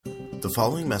The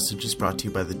following message is brought to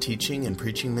you by the teaching and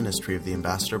preaching ministry of the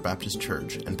Ambassador Baptist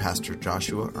Church and Pastor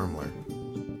Joshua Ermler.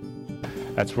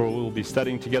 That's where we'll be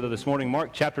studying together this morning, Mark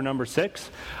chapter number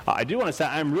 6. I do want to say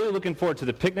I'm really looking forward to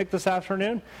the picnic this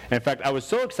afternoon. And in fact, I was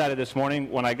so excited this morning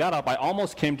when I got up, I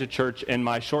almost came to church in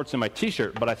my shorts and my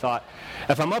t-shirt. But I thought,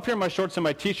 if I'm up here in my shorts and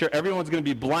my t-shirt, everyone's going to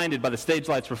be blinded by the stage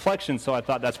light's reflection. So I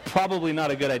thought that's probably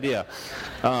not a good idea.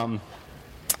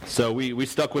 So we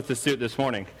stuck with the suit this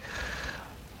morning.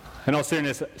 In all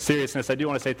seriousness, I do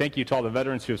want to say thank you to all the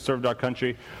veterans who have served our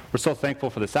country. We're so thankful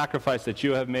for the sacrifice that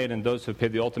you have made and those who have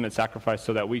paid the ultimate sacrifice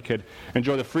so that we could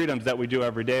enjoy the freedoms that we do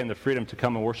every day and the freedom to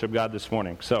come and worship God this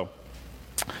morning. So,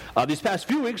 these past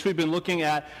few weeks, we've been looking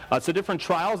at some different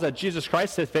trials that Jesus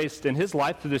Christ has faced in his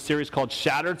life through this series called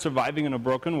Shattered, Surviving in a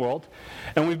Broken World.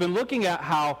 And we've been looking at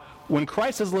how when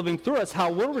Christ is living through us, how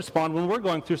we'll respond when we're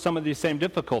going through some of these same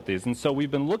difficulties. And so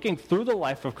we've been looking through the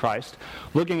life of Christ,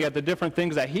 looking at the different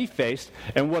things that he faced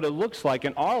and what it looks like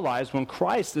in our lives when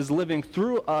Christ is living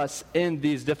through us in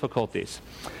these difficulties.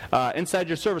 Inside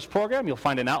your service program, you'll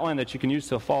find an outline that you can use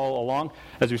to follow along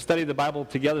as we study the Bible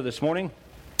together this morning.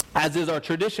 As is our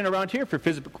tradition around here, if you're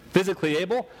physically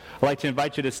able, I'd like to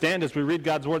invite you to stand as we read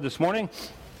God's Word this morning.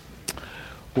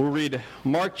 We'll read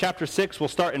Mark chapter 6. We'll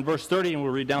start in verse 30 and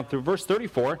we'll read down through verse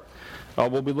 34.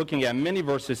 We'll be looking at many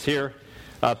verses here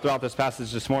throughout this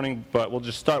passage this morning, but we'll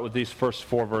just start with these first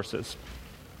 4 verses.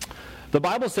 The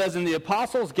Bible says, "And the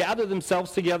apostles gathered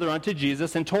themselves together unto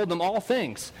Jesus and told them all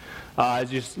things."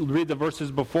 As you read the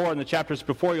verses before, in the chapters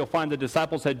before, you'll find the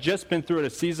disciples had just been through a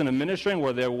season of ministering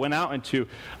where they went out into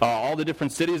all the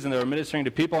different cities and they were ministering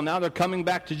to people. Now they're coming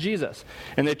back to Jesus.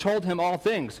 And they told him all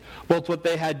things, both what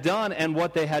they had done and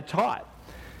what they had taught.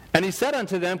 And he said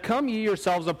unto them, "Come ye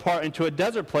yourselves apart into a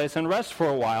desert place and rest for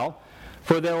a while.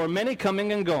 For there were many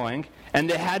coming and going, and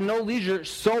they had no leisure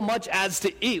so much as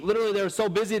to eat." Literally, they were so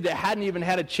busy they hadn't even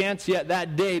had a chance yet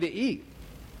that day to eat.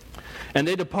 And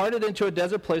they departed into a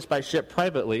desert place by ship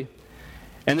privately.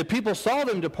 And the people saw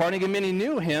them departing, and many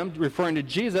knew him, referring to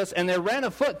Jesus, and they ran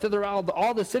afoot through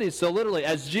all the cities. So literally,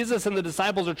 as Jesus and the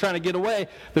disciples are trying to get away,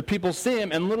 the people see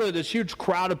him, and literally this huge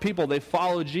crowd of people, they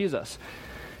follow Jesus.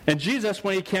 And Jesus,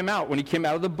 when he came out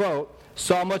of the boat,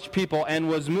 saw much people and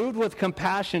was moved with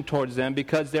compassion towards them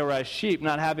because they were as sheep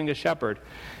not having a shepherd.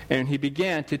 And he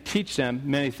began to teach them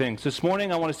many things. This morning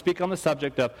I want to speak on the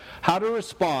subject of how to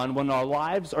respond when our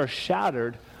lives are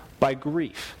shattered by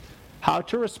grief. How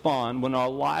to respond when our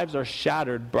lives are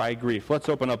shattered by grief. Let's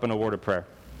open up in a word of prayer.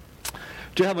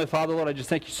 Dear Heavenly Father, Lord, I just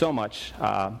thank you so much,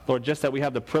 Lord, just that we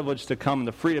have the privilege to come and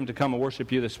the freedom to come and worship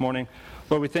you this morning.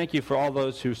 Lord, we thank you for all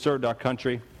those who served our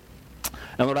country.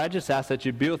 And Lord, I just ask that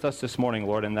you be with us this morning,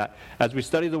 Lord, and that as we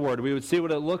study the Word, we would see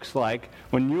what it looks like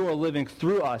when you are living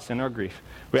through us in our grief.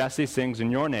 We ask these things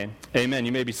in your name. Amen.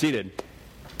 You may be seated.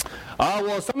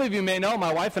 Well, some of you may know,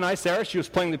 my wife and I, Sarah, she was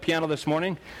playing the piano this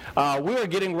morning. We are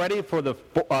getting ready for the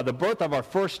birth of our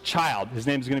first child. His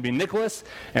name is going to be Nicholas,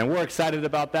 and we're excited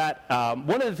about that.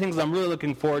 One of the things I'm really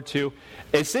looking forward to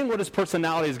is seeing what his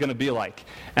personality is going to be like.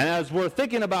 And as we're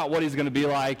thinking about what he's going to be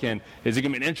like, and is he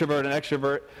going to be an introvert, an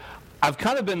extrovert, I've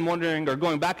kind of been wondering, or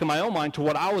going back in my own mind, to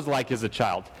what I was like as a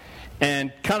child.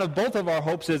 And kind of both of our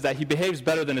hopes is that he behaves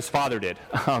better than his father did.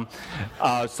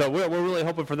 So we're really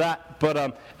hoping for that.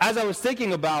 But as I was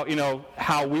thinking about,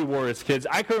 how we were as kids,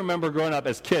 I can remember growing up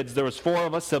as kids. There was 4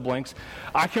 of us siblings.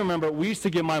 I can remember we used to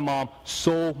give my mom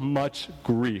so much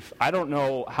grief. I don't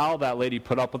know how that lady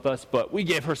put up with us, but we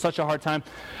gave her such a hard time.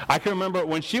 I can remember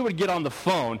when she would get on the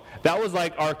phone, that was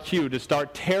like our cue to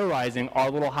start terrorizing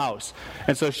our little house.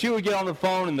 And so she would get on the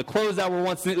phone, and the clothes that were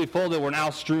once neatly folded were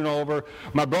now strewn over.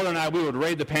 My brother and I, we would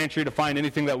raid the pantry to find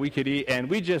anything that we could eat, and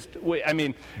we crossed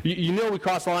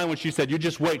the line when she said, "You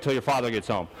just wait till your father gets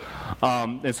home."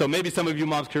 And so maybe some of you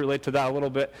moms can relate to that a little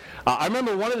bit. I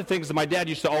remember one of the things that my dad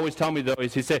used to always tell me, though,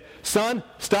 is he'd say, "Son,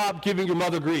 stop giving your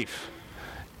mother grief."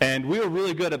 And we were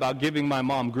really good about giving my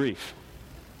mom grief.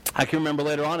 I can remember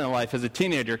later on in life, as a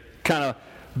teenager, kind of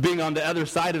being on the other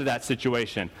side of that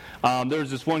situation. There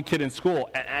was this one kid in school,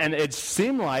 and it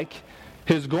seemed like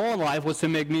his goal in life was to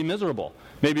make me miserable.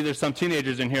 Maybe there's some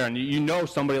teenagers in here, and you know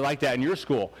somebody like that in your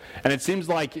school. And it seems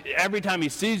like every time he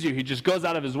sees you, he just goes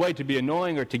out of his way to be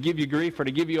annoying or to give you grief or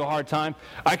to give you a hard time.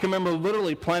 I can remember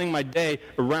literally planning my day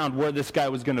around where this guy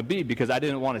was going to be because I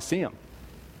didn't want to see him.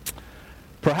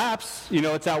 Perhaps,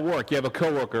 it's at work. You have a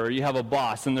coworker or you have a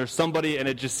boss, and there's somebody, and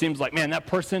it just seems like, man, that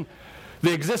person,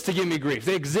 they exist to give me grief.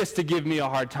 They exist to give me a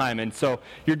hard time. And so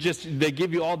they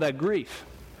give you all that grief.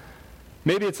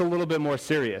 Maybe it's a little bit more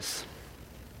serious.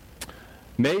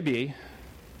 Maybe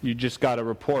you just got a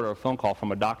report or a phone call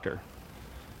from a doctor.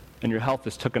 and your health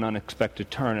has took an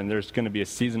unexpected turn, and there's going to be a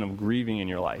season of grieving in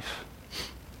your life.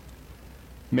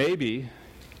 Maybe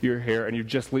you're here and you've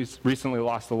just recently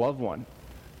lost a loved one,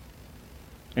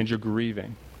 and you're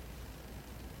grieving.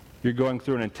 You're going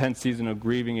through an intense season of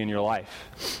grieving in your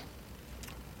life.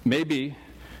 Maybe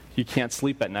you can't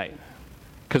sleep at night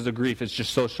because the grief is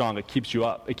just so strong, it keeps you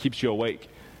up, it keeps you awake.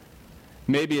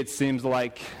 Maybe it seems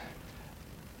like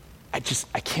I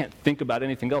can't think about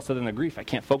anything else other than the grief. I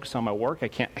can't focus on my work. I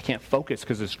can't focus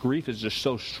because this grief is just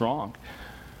so strong.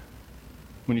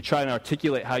 When you try and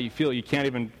articulate how you feel, you can't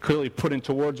even clearly put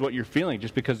into words what you're feeling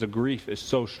just because the grief is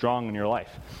so strong in your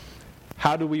life.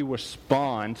 How do we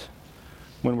respond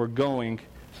when we're going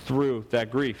through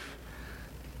that grief?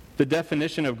 The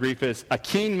definition of grief is a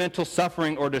keen mental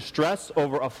suffering or distress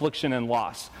over affliction and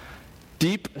loss,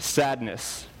 deep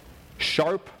sadness,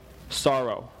 sharp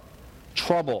sorrow,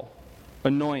 trouble,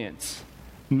 annoyance,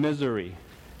 misery,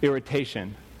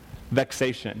 irritation,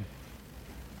 vexation.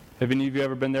 Have any of you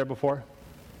ever been there before?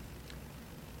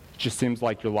 It just seems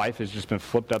like your life has just been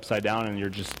flipped upside down and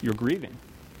you're grieving.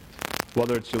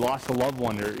 Whether it's you lost a loved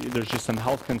one or there's just some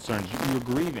health concerns, you're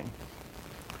grieving.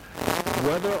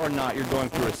 Whether or not you're going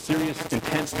through a serious,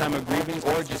 intense time of grieving,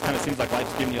 or it just kind of seems like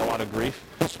life's giving you a lot of grief,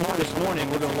 this morning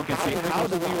we're going to look and see how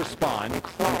do we respond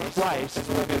when Christ is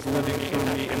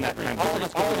living in that kind of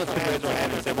grief. All of us can raise our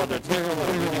hand and say, whether it's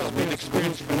we've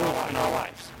experienced in our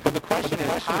lives. But the question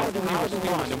is, how do we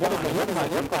respond? And what does it look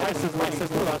like when Christ is living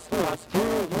through us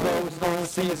through those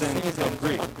seasons of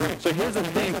grief? So here's the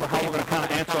theme for how we're going to kind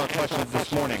of answer our questions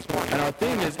this morning. And our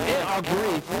theme is, in our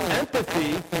grief,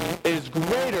 empathy is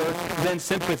greater than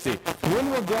sympathy. When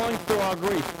we're going through our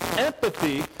grief,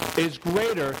 empathy is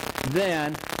greater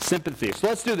than sympathy. So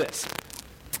let's do this.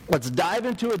 Let's dive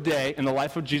into a day in the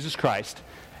life of Jesus Christ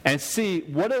and see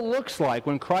what it looks like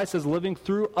when Christ is living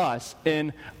through us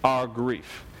in our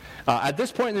grief. At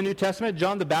this point in the New Testament,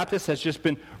 John the Baptist has just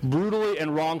been brutally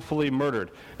and wrongfully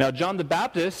murdered. Now, John the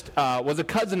Baptist was a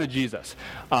cousin of Jesus.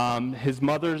 His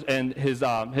mother and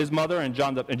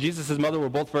Jesus' mother were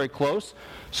both very close.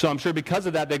 So I'm sure because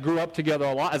of that, they grew up together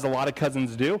a lot, as a lot of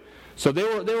cousins do. So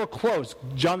they were close.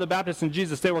 John the Baptist and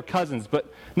Jesus, they were cousins.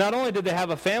 But not only did they have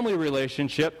a family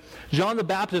relationship, John the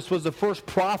Baptist was the first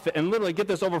prophet, and literally, get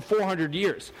this, over 400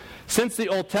 years. Since the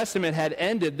Old Testament had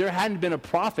ended, there hadn't been a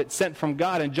prophet sent from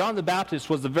God, and John the Baptist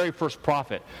was the very first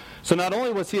prophet. So not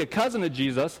only was he a cousin of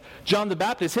Jesus, John the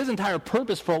Baptist, his entire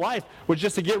purpose for life was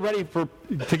just to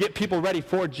get people ready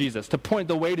for Jesus, to point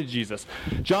the way to Jesus.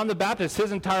 John the Baptist,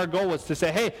 his entire goal was to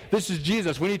say, hey, this is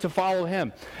Jesus, we need to follow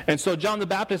him. And so John the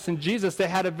Baptist and Jesus, they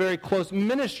had a very close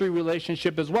ministry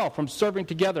relationship as well, from serving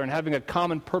together and having a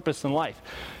common purpose in life.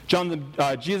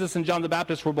 Jesus and John the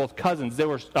Baptist were both cousins. They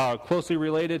were closely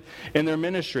related in their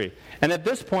ministry. And at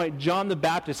this point, John the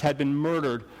Baptist had been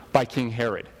murdered by King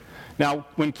Herod. Now,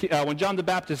 when John the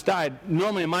Baptist died,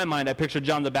 normally in my mind I pictured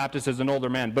John the Baptist as an older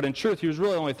man, but in truth he was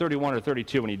really only 31 or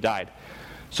 32 when he died.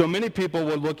 So many people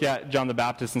would look at John the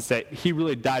Baptist and say he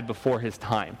really died before his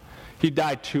time. He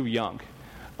died too young.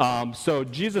 So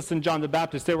Jesus and John the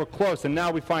Baptist, they were close, and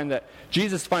now we find that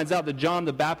Jesus finds out that John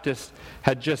the Baptist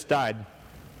had just died.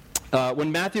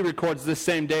 When Matthew records this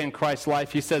same day in Christ's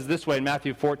life, he says this way in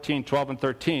Matthew 14, 12, and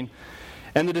 13,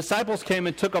 and the disciples came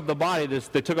and took up the body.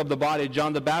 They took up the body of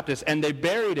John the Baptist, and they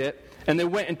buried it, and they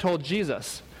went and told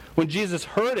Jesus. When Jesus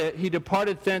heard it, he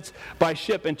departed thence by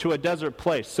ship into a desert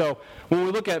place. So when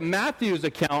we look at Matthew's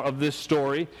account of this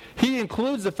story, he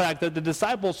includes the fact that the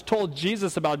disciples told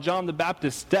Jesus about John the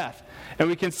Baptist's death. And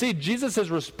we can see Jesus'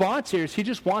 response here is he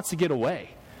just wants to get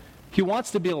away. He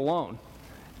wants to be alone.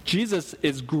 Jesus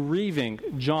is grieving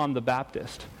John the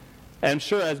Baptist. And I'm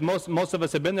sure, as most of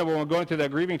us have been there when we're going through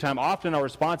that grieving time, often our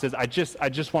response is, I just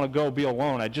want to go be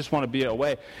alone. I just want to be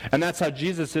away. And that's how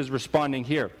Jesus is responding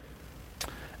here.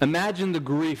 Imagine the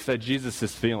grief that Jesus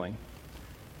is feeling.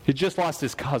 He just lost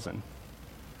his cousin.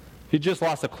 He just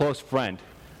lost a close friend.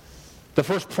 The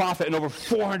first prophet in over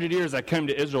 400 years that came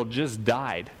to Israel just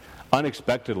died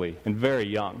unexpectedly and very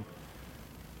young.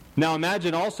 Now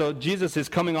imagine also, Jesus is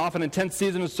coming off an intense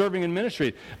season of serving in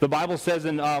ministry. The Bible says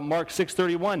in Mark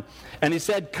 6:31, and he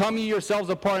said, come ye yourselves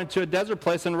apart into a desert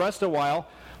place and rest a while,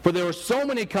 for there were so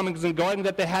many comings and going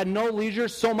that they had no leisure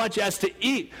so much as to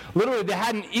eat. Literally, they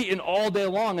hadn't eaten all day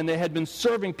long, and they had been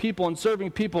serving people and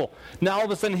serving people. Now all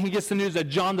of a sudden he gets the news that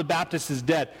John the Baptist is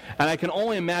dead, and I can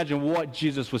only imagine what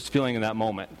Jesus was feeling in that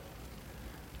moment.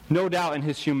 No doubt in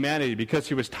his humanity, because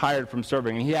he was tired from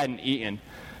serving and he hadn't eaten,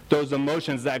 those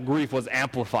emotions, that grief was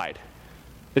amplified.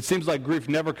 It seems like grief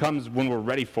never comes when we're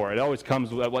ready for it. It always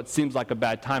comes at what seems like a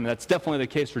bad time. And that's definitely the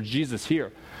case for Jesus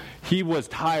here. He was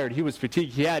tired. He was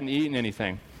fatigued. He hadn't eaten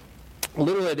anything.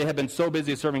 Literally, they had been so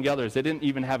busy serving others, they didn't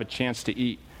even have a chance to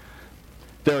eat.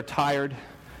 They were tired.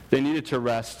 They needed to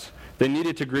rest. They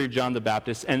needed to grieve John the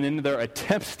Baptist. And in their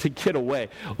attempts to get away,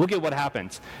 look at what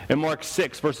happens. In Mark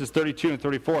 6, verses 32 and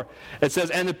 34, it says,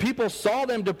 "And the people saw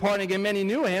them departing, and many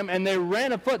knew him, and they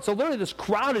ran afoot." So literally, this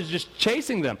crowd is just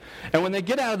chasing them. And when they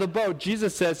get out of the boat,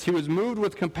 Jesus says he was moved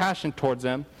with compassion towards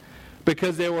them,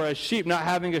 because they were as sheep not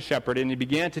having a shepherd, and he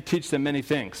began to teach them many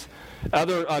things.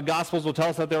 Other Gospels will tell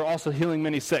us that they were also healing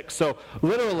many sick. So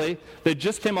literally, they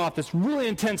just came off this really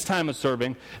intense time of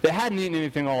serving. They hadn't eaten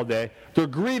anything all day. They're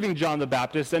grieving John the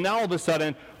Baptist, and now all of a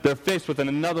sudden, they're faced with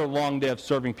another long day of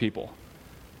serving people.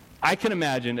 I can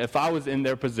imagine if I was in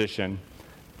their position,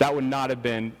 that would not have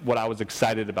been what I was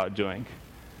excited about doing.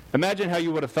 Imagine how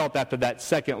you would have felt after that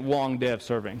second long day of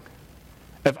serving.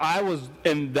 If I was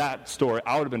in that story,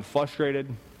 I would have been frustrated,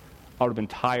 I would have been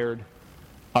tired,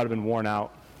 I would have been worn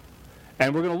out.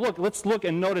 And we're going to let's look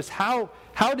and notice how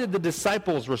did the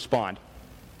disciples respond?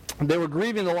 They were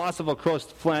grieving the loss of a close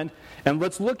friend, and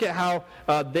let's look at how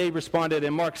they responded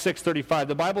in Mark 6:35.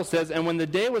 The Bible says, "And when the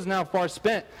day was now far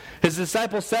spent, his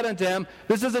disciples said unto him,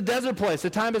 'This is a desert place,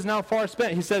 the time is now far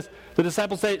spent.'" He says, the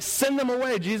disciples say, "Send them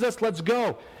away, Jesus, let's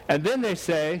go." And then they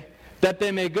say, "That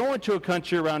they may go into a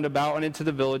country round about and into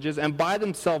the villages and buy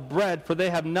themselves bread, for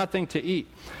they have nothing to eat."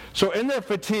 So in their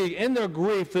fatigue, in their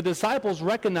grief, the disciples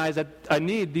recognized that a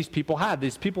need these people had.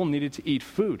 These people needed to eat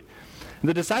food. And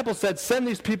the disciples said, "Send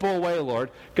these people away,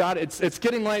 Lord. God, it's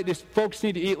getting late. These folks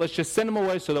need to eat. Let's just send them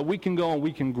away so that we can go and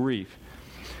we can grieve."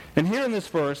 And here in this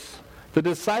verse, the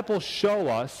disciples show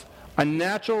us a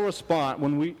natural response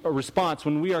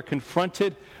when we are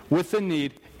confronted with the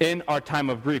need in our time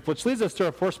of grief. Which leads us to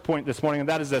our first point this morning, and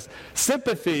that is this: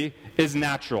 sympathy is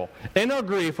natural. In our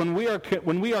grief, when we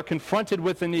are confronted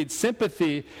with a need,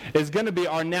 sympathy is going to be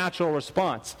our natural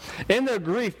response. In their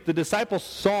grief, the disciples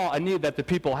saw a need that the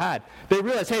people had. They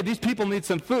realized, hey, these people need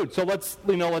some food, so let's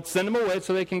send them away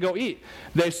so they can go eat.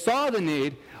 They saw the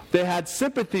need, they had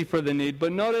sympathy for the need,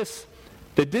 but notice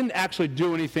they didn't actually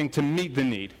do anything to meet the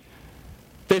need.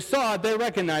 They saw it, they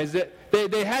recognized it,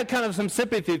 they had kind of some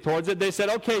sympathy towards it. They said,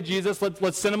 "Okay, Jesus,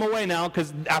 let's send them away now,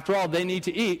 because after all, they need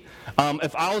to eat."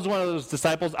 If I was one of those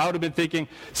disciples, I would have been thinking,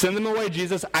 "Send them away,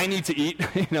 Jesus, I need to eat."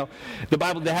 The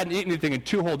Bible, they hadn't eaten anything in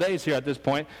 2 whole days here at this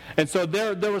point. And so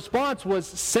their response was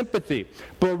sympathy.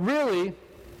 But really,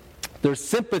 their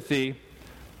sympathy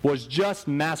was just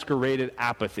masqueraded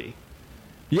apathy.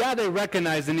 Yeah, they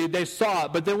recognized the need, they saw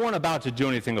it, but they weren't about to do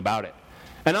anything about it.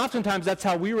 And oftentimes that's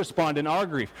how we respond in our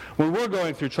grief. When we're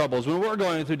going through troubles, when we're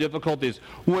going through difficulties,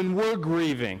 when we're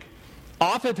grieving,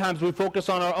 oftentimes we focus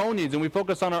on our own needs and we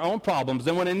focus on our own problems.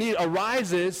 And when a need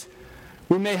arises,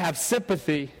 we may have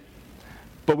sympathy,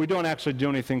 but we don't actually do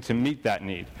anything to meet that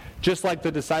need, just like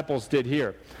the disciples did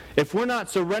here. If we're not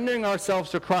surrendering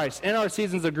ourselves to Christ in our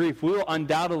seasons of grief, we will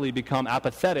undoubtedly become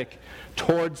apathetic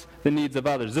towards the needs of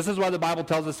others. This is why the Bible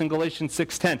tells us in Galatians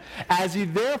 6:10, "As ye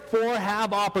therefore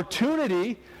have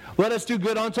opportunity, let us do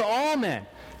good unto all men."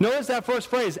 Notice that first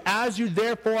phrase, "as you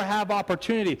therefore have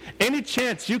opportunity." Any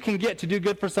chance you can get to do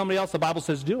good for somebody else, the Bible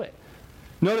says do it.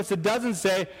 Notice it doesn't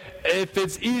say if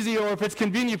it's easy or if it's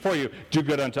convenient for you, do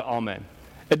good unto all men.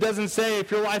 It doesn't say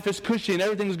if your life is cushy and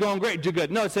everything's going great, do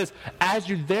good. No, it says, "as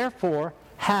you therefore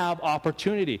have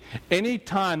opportunity."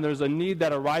 Anytime there's a need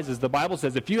that arises, the Bible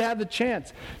says, if you have the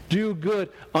chance, do good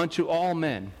unto all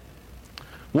men.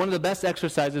 One of the best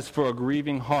exercises for a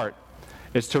grieving heart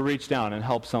is to reach down and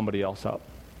help somebody else up.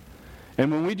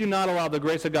 And when we do not allow the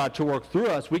grace of God to work through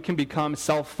us, we can become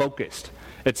self-focused.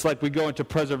 It's like we go into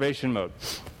preservation mode.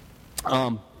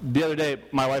 The other day,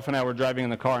 my wife and I were driving in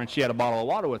the car, and she had a bottle of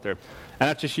water with her. And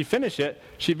after she finished it,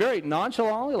 she very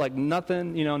nonchalantly, like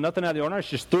nothing out of the ordinary,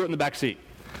 she just threw it in the back seat.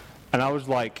 And I was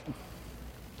like,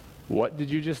 "What did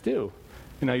you just do?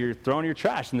 You're throwing your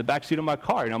trash in the back seat of my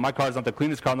car." My car is not the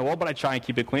cleanest car in the world, but I try and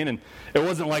keep it clean. And it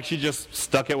wasn't like she just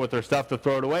stuck it with her stuff to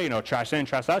throw it away, trash in,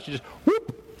 trash out. She just,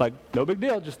 whoop, like, no big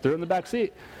deal, just threw it in the back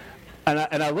seat. And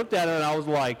I looked at her, and I was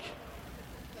like,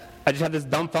 I just had this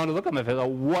dumbfounded look on my face. Like,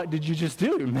 "What did you just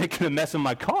do? You're making a mess in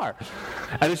my car."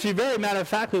 And then she very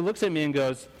matter-of-factly looks at me and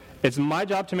goes, "It's my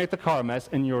job to make the car a mess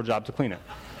and your job to clean it."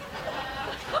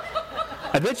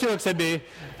 And then she looks at me,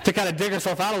 to kind of dig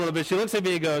herself out a little bit, she looks at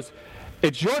me and goes,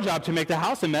 "It's your job to make the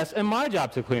house a mess and my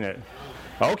job to clean it."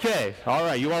 Okay, all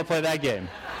right, you want to play that game.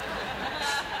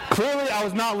 Clearly, I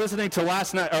was not listening to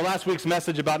last week's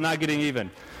message about not getting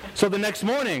even. So the next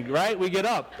morning, right, we get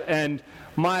up, and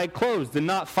my clothes did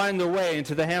not find their way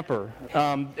into the hamper.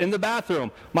 In the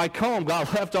bathroom, my comb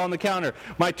got left on the counter.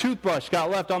 My toothbrush got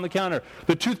left on the counter.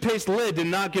 The toothpaste lid did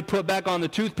not get put back on the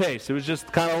toothpaste. It was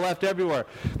just kind of left everywhere.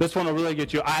 This one will really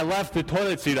get you. I left the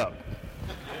toilet seat up.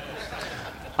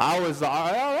 I was,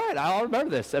 all right, I'll remember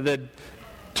this. And then,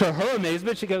 to her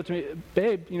amazement, she goes to me,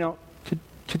 babe,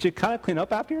 could you kind of clean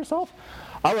up after yourself?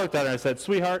 I looked at her and I said,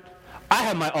 sweetheart, I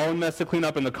have my own mess to clean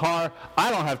up in the car.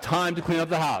 I don't have time to clean up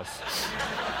the house.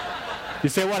 You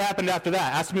say, what happened after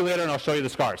that? Ask me later and I'll show you the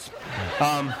scars.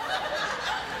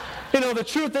 The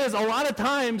truth is, a lot of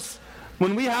times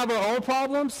when we have our own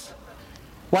problems,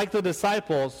 like the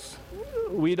disciples,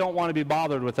 we don't want to be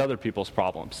bothered with other people's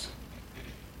problems.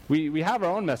 We have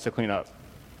our own mess to clean up.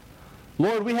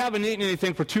 Lord, we haven't eaten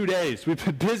anything for 2 days. We've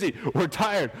been busy. We're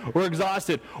tired. We're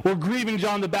exhausted. We're grieving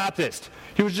John the Baptist.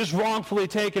 He was just wrongfully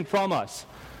taken from us.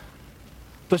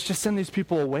 Let's just send these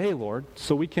people away, Lord,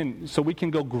 so we can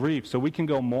go grieve, so we can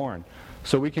go mourn,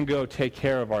 so we can go take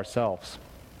care of ourselves.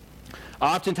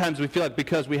 Oftentimes we feel like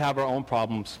because we have our own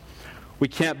problems, we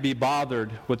can't be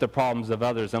bothered with the problems of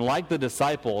others. And like the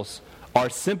disciples, our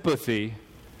sympathy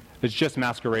is just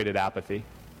masqueraded apathy.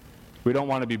 We don't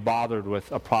want to be bothered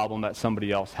with a problem that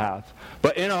somebody else has.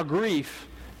 But in our grief,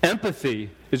 empathy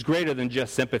is greater than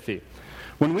just sympathy.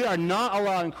 When we are not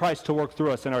allowing Christ to work through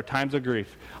us in our times of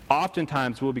grief,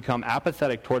 oftentimes we'll become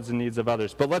apathetic towards the needs of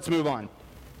others. But let's move on.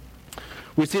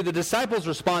 We see the disciples'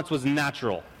 response was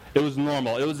natural. It was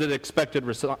normal. It was an expected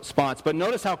response. But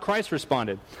notice how Christ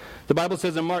responded. The Bible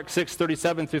says in Mark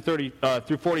 6:37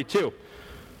 through 42,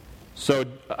 so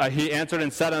he answered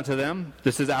and said unto them,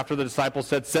 this is after the disciples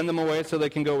said, send them away so they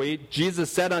can go eat. Jesus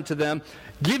said unto them,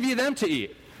 give ye them to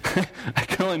eat. I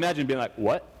can only imagine being like,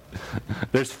 what?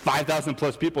 There's 5,000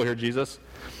 plus people here, Jesus.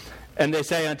 And they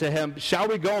say unto him, shall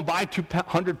we go and buy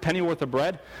 200 penny worth of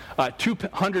bread?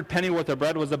 200 penny worth of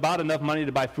bread was about enough money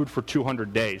to buy food for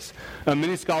 200 days.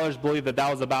 Many scholars believe that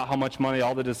was about how much money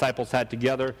all the disciples had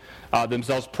together,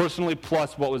 themselves personally,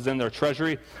 plus what was in their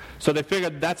treasury. So they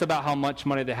figured that's about how much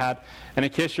money they had. And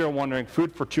in case you're wondering,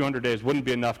 food for 200 days wouldn't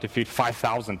be enough to feed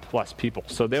 5,000 plus people.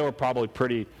 So they were probably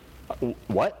pretty,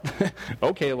 what?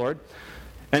 Okay, Lord.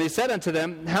 And he said unto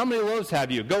them, how many loaves have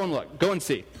you? Go and look. Go and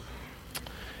see.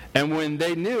 And when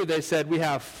they knew, they said, we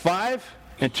have 5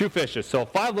 and 2 fishes. So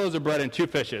 5 loaves of bread and 2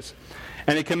 fishes.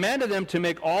 And he commanded them to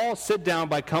make all sit down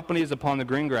by companies upon the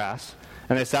green grass.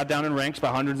 And they sat down in ranks by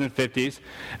hundreds and fifties.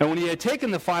 And when he had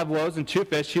taken the 5 loaves and 2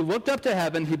 fish, he looked up to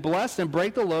heaven, he blessed and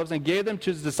brake the loaves and gave them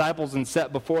to his disciples and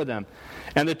set before them.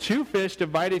 And the 2 fish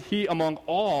divided he among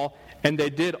all, and they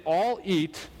did all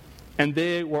eat, and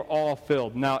they were all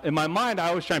filled. Now, in my mind, I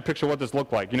always try and picture what this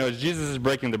looked like. As Jesus is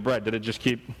breaking the bread, did it just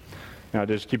keep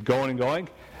going and going?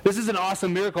 This is an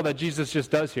awesome miracle that Jesus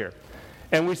just does here.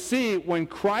 And we see when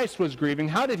Christ was grieving,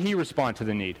 how did he respond to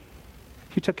the need?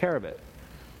 He took care of it.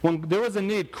 When there was a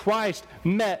need, Christ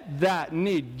met that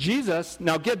need. Jesus,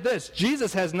 now get this,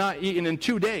 Jesus has not eaten in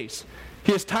 2 days.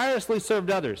 He has tirelessly served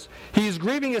others. He is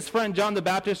grieving his friend John the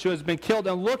Baptist who has been killed,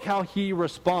 and look how he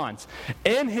responds.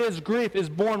 In his grief is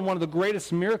born one of the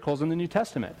greatest miracles in the New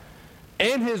Testament.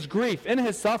 In his grief, in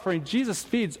his suffering, Jesus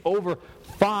feeds over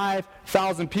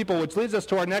 5,000 people, which leads us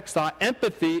to our next thought.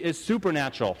 Empathy is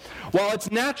supernatural. While it's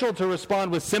natural to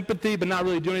respond with sympathy but not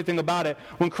really do anything about it,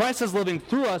 when Christ is living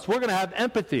through us, we're going to have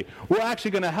empathy. We're actually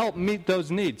going to help meet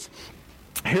those needs.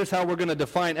 Here's how we're going to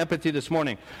define empathy this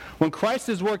morning. When Christ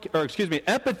is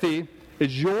empathy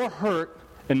is your hurt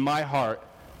in my heart,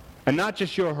 and not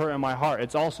just your hurt in my heart,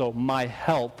 it's also my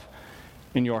help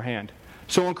in your hand.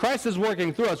 So when Christ is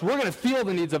working through us, we're going to feel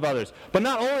the needs of others. But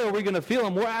not only are we going to feel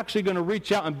them, we're actually going to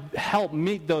reach out and help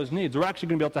meet those needs. We're actually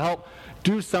going to be able to help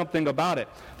do something about it.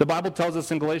 The Bible tells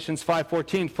us in Galatians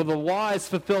 5:14, for the law is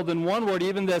fulfilled in one word,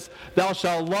 even this, thou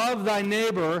shalt love thy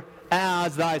neighbor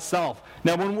as thyself.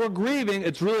 Now when we're grieving,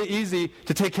 it's really easy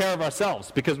to take care of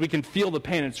ourselves because we can feel the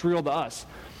pain. It's real to us.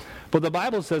 But the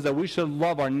Bible says that we should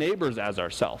love our neighbors as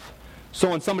ourselves.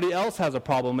 So when somebody else has a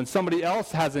problem and somebody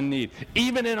else has a need,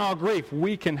 even in our grief,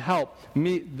 we can help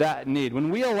meet that need. When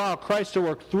we allow Christ to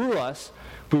work through us,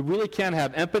 we really can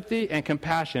have empathy and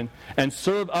compassion and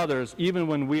serve others even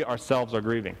when we ourselves are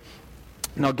grieving.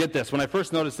 Now get this, when I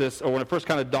first noticed this, or when it first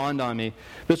kind of dawned on me,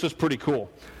 this was pretty cool.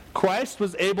 Christ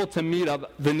was able to meet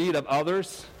the need of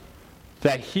others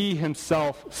that he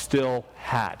himself still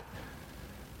had.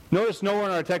 Notice nowhere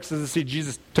in our text does it see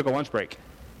Jesus took a lunch break.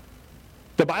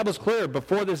 The Bible's clear.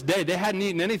 Before this day, they hadn't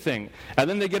eaten anything. And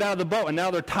then they get out of the boat, and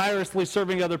now they're tirelessly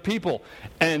serving other people.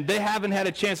 And they haven't had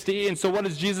a chance to eat. And so what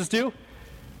does Jesus do?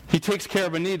 He takes care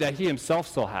of a need that he himself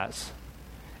still has.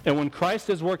 And when Christ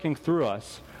is working through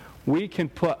us, we can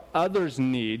put others'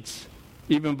 needs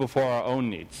even before our own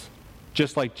needs,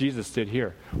 just like Jesus did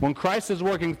here. When Christ is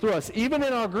working through us, even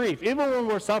in our grief, even when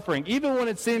we're suffering, even when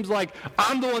it seems like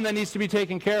I'm the one that needs to be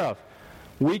taken care of,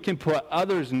 we can put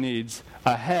others' needs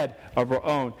ahead of our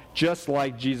own, just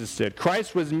like Jesus did.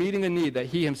 Christ was meeting a need that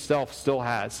he himself still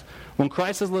has. When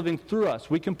Christ is living through us,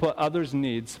 we can put others'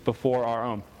 needs before our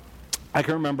own. I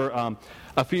can remember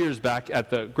a few years back at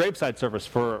the graveside service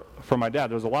for my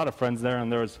dad. There was a lot of friends there,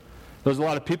 and there was a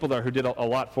lot of people there who did a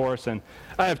lot for us. And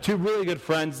I have two really good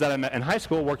friends that I met in high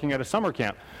school working at a summer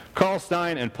camp, Carl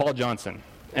Stein and Paul Johnson.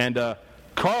 And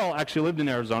Carl actually lived in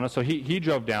Arizona, so he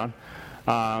drove down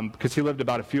because he lived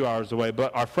about a few hours away.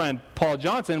 But our friend Paul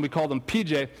Johnson, we called him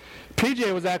PJ.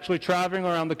 PJ was actually traveling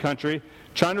around the country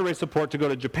trying to raise support to go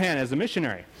to Japan as a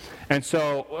missionary. And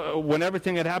so when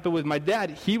everything had happened with my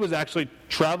dad, he was actually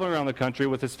traveling around the country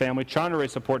with his family trying to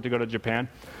raise support to go to Japan.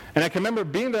 And I can remember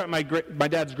being there at my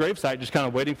dad's gravesite, just kind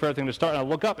of waiting for everything to start, and I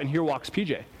look up, and here walks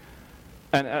PJ.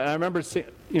 And I remember seeing,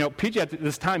 PJ at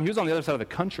this time, he was on the other side of the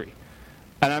country.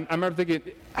 And I remember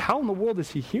thinking, how in the world is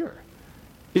he here?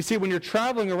 You see, when you're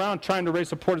traveling around trying to raise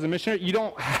support as a missionary, you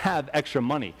don't have extra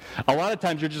money. A lot of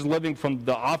times you're just living from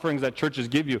the offerings that churches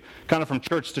give you, kind of from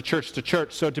church to church to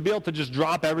church. So to be able to just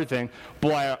drop everything,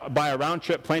 buy a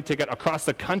round-trip plane ticket across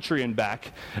the country and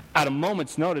back at a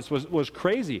moment's notice was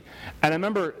crazy. And I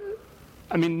remember,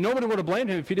 nobody would have blamed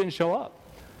him if he didn't show up.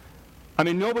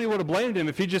 Nobody would have blamed him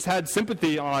if he just had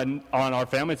sympathy on our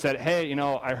family and said, hey,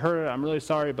 I heard it, I'm really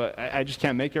sorry, but I just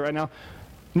can't make it right now.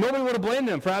 Nobody would have blamed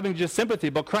him for having just sympathy,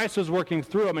 but Christ was working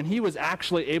through him, and he was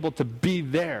actually able to be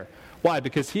there. Why?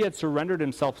 Because he had surrendered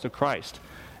himself to Christ.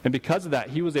 And because of that,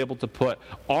 he was able to put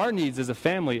our needs as a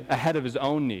family ahead of his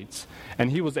own needs.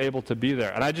 And he was able to be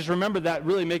there. And I just remember that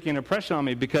really making an impression on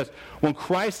me, because when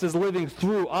Christ is living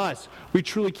through us, we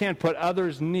truly can put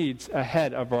others' needs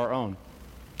ahead of our own.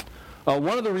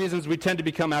 One of the reasons we tend to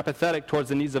become apathetic towards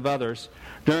the needs of others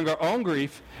during our own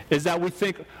grief is that we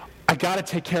think, I got to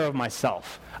take care of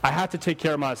myself. I have to take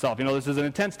care of myself. This is an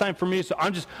intense time for me, so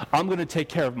I'm going to take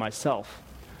care of myself.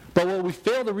 But what we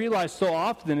fail to realize so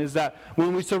often is that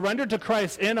when we surrender to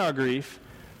Christ in our grief,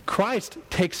 Christ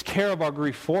takes care of our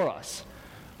grief for us.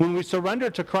 When we surrender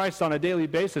to Christ on a daily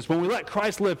basis, when we let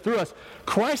Christ live through us,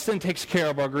 Christ then takes care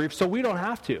of our grief, so we don't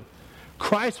have to.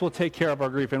 Christ will take care of our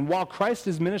grief. And while Christ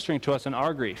is ministering to us in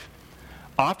our grief,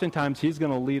 oftentimes he's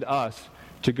going to lead us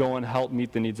to go and help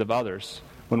meet the needs of others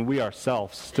when we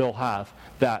ourselves still have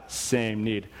that same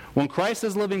need. When Christ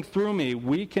is living through me,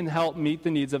 we can help meet the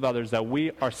needs of others that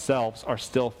we ourselves are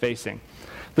still facing.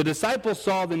 The disciples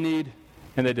saw the need,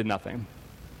 and they did nothing.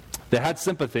 They had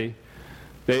sympathy.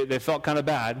 They felt kind of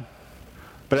bad.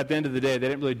 But at the end of the day, they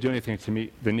didn't really do anything to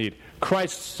meet the need.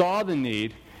 Christ saw the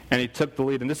need, and he took the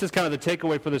lead. And this is kind of the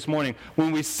takeaway for this morning.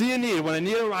 When we see a need, when a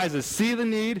need arises, see the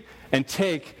need and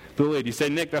take the lead. You say,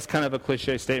 Nick, that's kind of a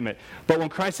cliche statement. But when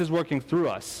Christ is working through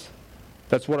us,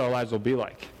 that's what our lives will be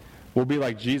like. We'll be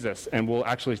like Jesus, and we'll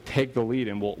actually take the lead,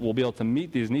 and we'll be able to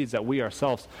meet these needs that we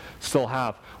ourselves still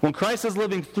have. When Christ is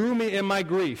living through me in my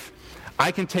grief,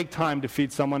 I can take time to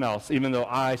feed someone else, even though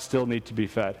I still need to be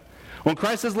fed. When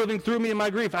Christ is living through me in my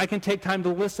grief, I can take time to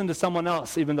listen to someone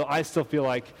else, even though I still feel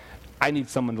like I need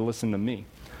someone to listen to me.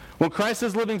 When Christ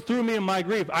is living through me in my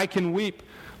grief, I can weep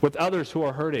with others who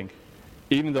are hurting,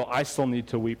 even though I still need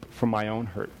to weep from my own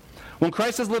hurt. When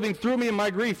Christ is living through me in my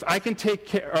grief, I can take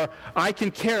care, or I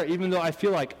can care, even though I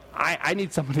feel like I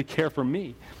need someone to care for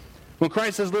me. When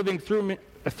Christ is living through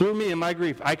me in my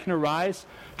grief, I can arise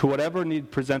to whatever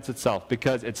need presents itself,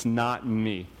 because it's not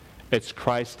me. It's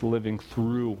Christ living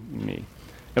through me.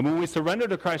 And when we surrender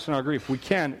to Christ in our grief, we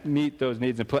can meet those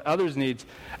needs and put others' needs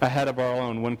ahead of our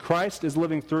own. When Christ is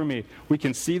living through me, we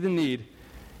can see the need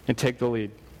and take the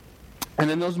lead. And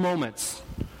in those moments,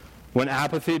 when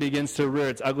apathy begins to rear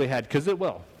its ugly head, because it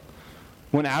will,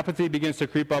 when apathy begins to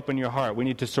creep up in your heart, we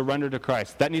need to surrender to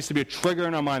Christ. That needs to be a trigger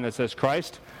in our mind that says,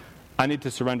 Christ, I need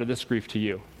to surrender this grief to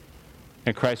you.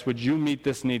 And Christ, would you meet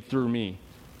this need through me,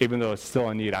 even though it's still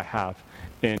a need I have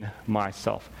in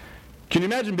myself? Can you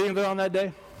imagine being there on that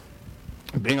day?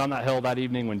 Being on that hill that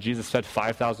evening when Jesus fed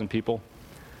 5,000 people?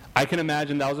 I can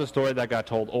imagine that was a story that got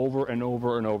told over and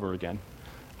over and over again.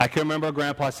 I can remember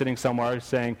Grandpa sitting somewhere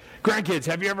saying, grandkids,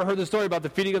 have you ever heard the story about the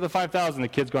feeding of the 5,000? The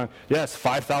kids going, yes,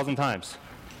 5,000 times.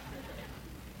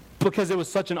 Because it was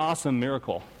such an awesome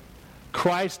miracle.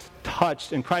 Christ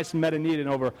touched and Christ met a need in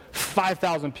over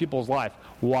 5,000 people's life.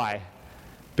 Why?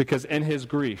 Because in his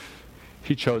grief,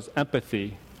 he chose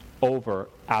empathy over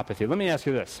apathy. Let me ask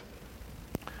you this.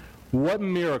 What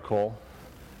miracle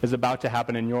is about to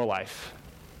happen in your life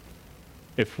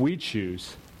if we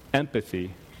choose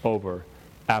empathy over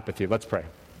apathy. Let's pray.